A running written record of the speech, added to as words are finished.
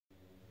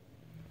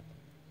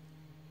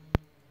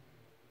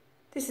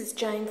This is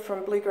Jane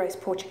from Blue-Grace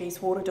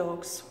Portuguese Water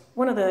Dogs.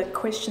 One of the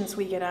questions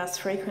we get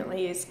asked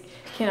frequently is,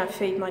 can I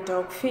feed my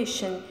dog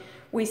fish? And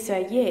we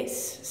say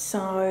yes.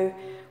 So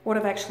what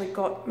I've actually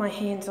got my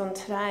hands on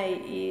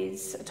today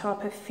is a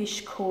type of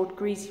fish called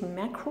greasy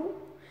mackerel.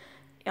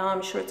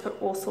 I'm sure it's got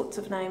all sorts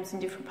of names in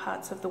different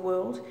parts of the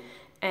world.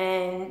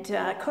 And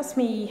it cost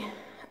me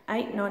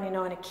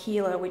 $8.99 a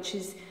kilo, which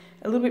is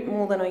a little bit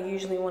more than I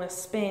usually want to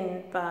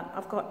spend, but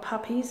I've got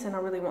puppies and I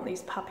really want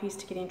these puppies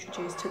to get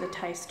introduced to the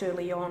taste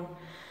early on.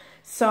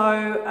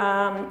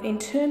 So in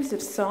terms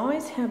of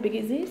size, how big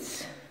is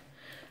this?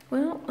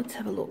 Well, let's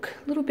have a look.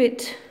 A little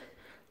bit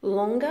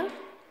longer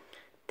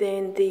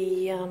than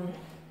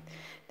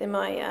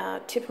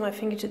my tip of my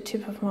finger to the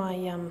tip of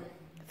my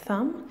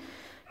thumb.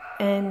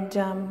 And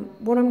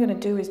what I'm going to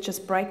do is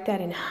just break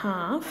that in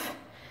half,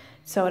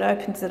 so it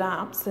opens it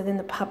up, so then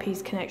the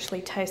puppies can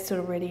actually taste it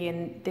already,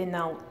 and then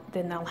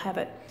they'll have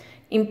it.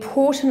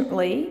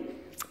 Importantly,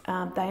 they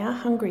are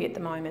hungry at the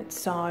moment,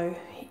 so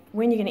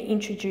when you're going to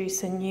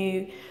introduce a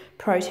new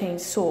protein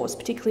source,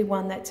 particularly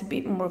one that's a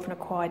bit more of an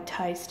acquired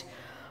taste,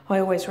 I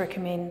always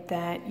recommend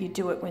that you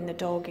do it when the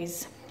dog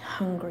is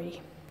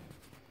hungry.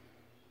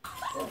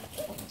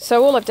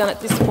 So all I've done at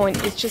this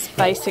point is just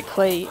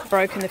basically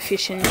broken the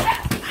fish in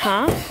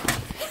half.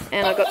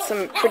 And I've got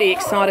some pretty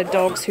excited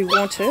dogs who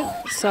want it,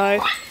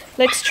 so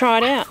let's try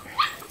it out.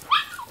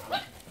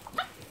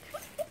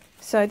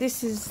 So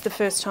this is the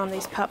first time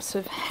these pups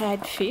have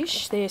had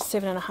fish. They're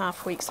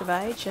 7.5 weeks of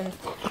age, and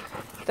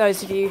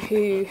those of you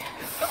who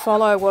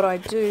follow what I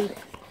do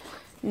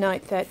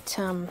note that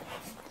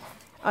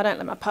I don't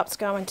let my pups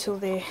go until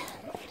they're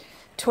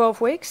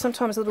 12 weeks,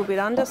 sometimes a little bit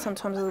under,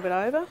 sometimes a little bit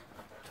over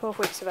 12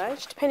 weeks of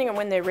age, depending on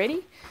when they're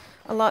ready.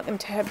 I like them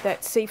to have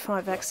that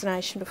C5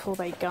 vaccination before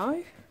they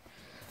go.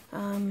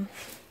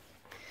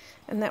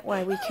 And that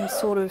way we can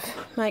sort of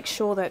make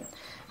sure that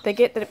they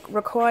get the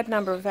required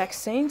number of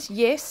vaccines.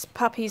 Yes,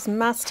 puppies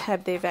must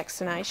have their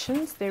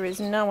vaccinations. There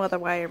is no other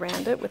way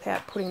around it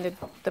without putting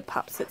the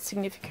pups at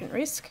significant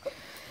risk.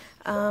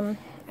 And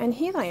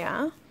here they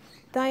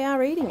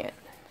are eating it.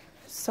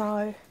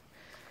 So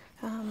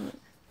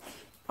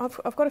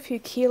I've got a few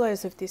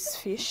kilos of this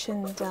fish,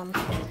 and I'm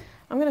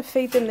going to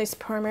feed them this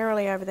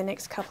primarily over the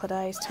next couple of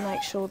days to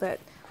make sure that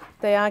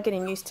they are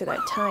getting used to that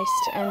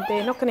taste, and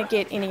they're not going to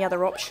get any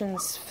other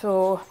options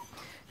for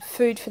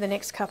food for the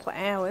next couple of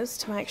hours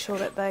to make sure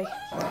that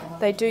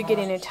they do get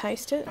in and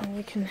taste it. And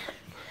you can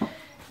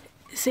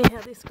see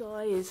how this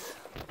guy is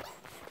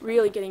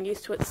really getting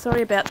used to it.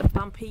 Sorry about the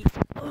bumpy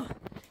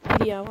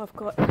video. I've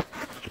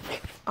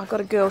got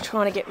a girl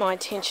trying to get my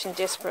attention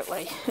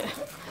desperately.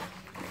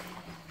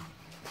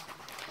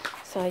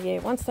 So yeah,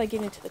 once they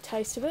get into the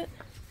taste of it,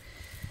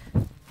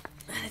 and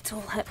it's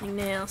all happening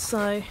now,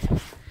 so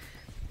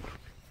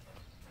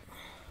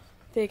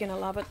they're going to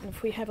love it. And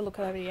if we have a look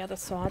over the other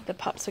side, the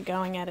pups are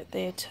going at it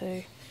there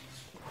too.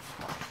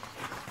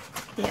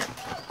 Yeah.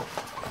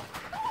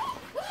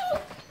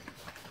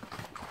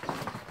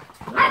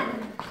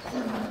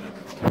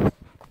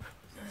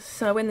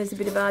 So when there's a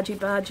bit of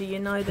argy-bargy, you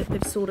know that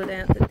they've sorted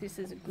out that this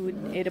is a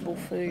good edible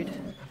food.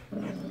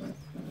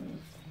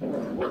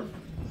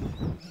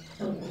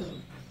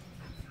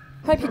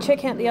 Hope you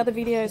check out the other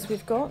videos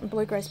we've got on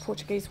Blue-Grace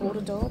Portuguese Water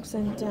Dogs,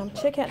 and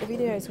check out the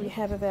videos we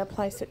have of our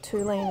place at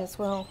Tulane as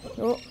well.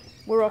 Oh,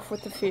 we're off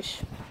with the fish.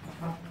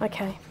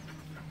 Okay,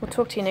 we'll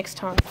talk to you next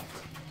time.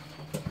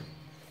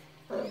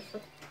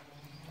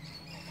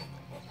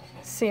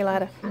 See you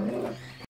later.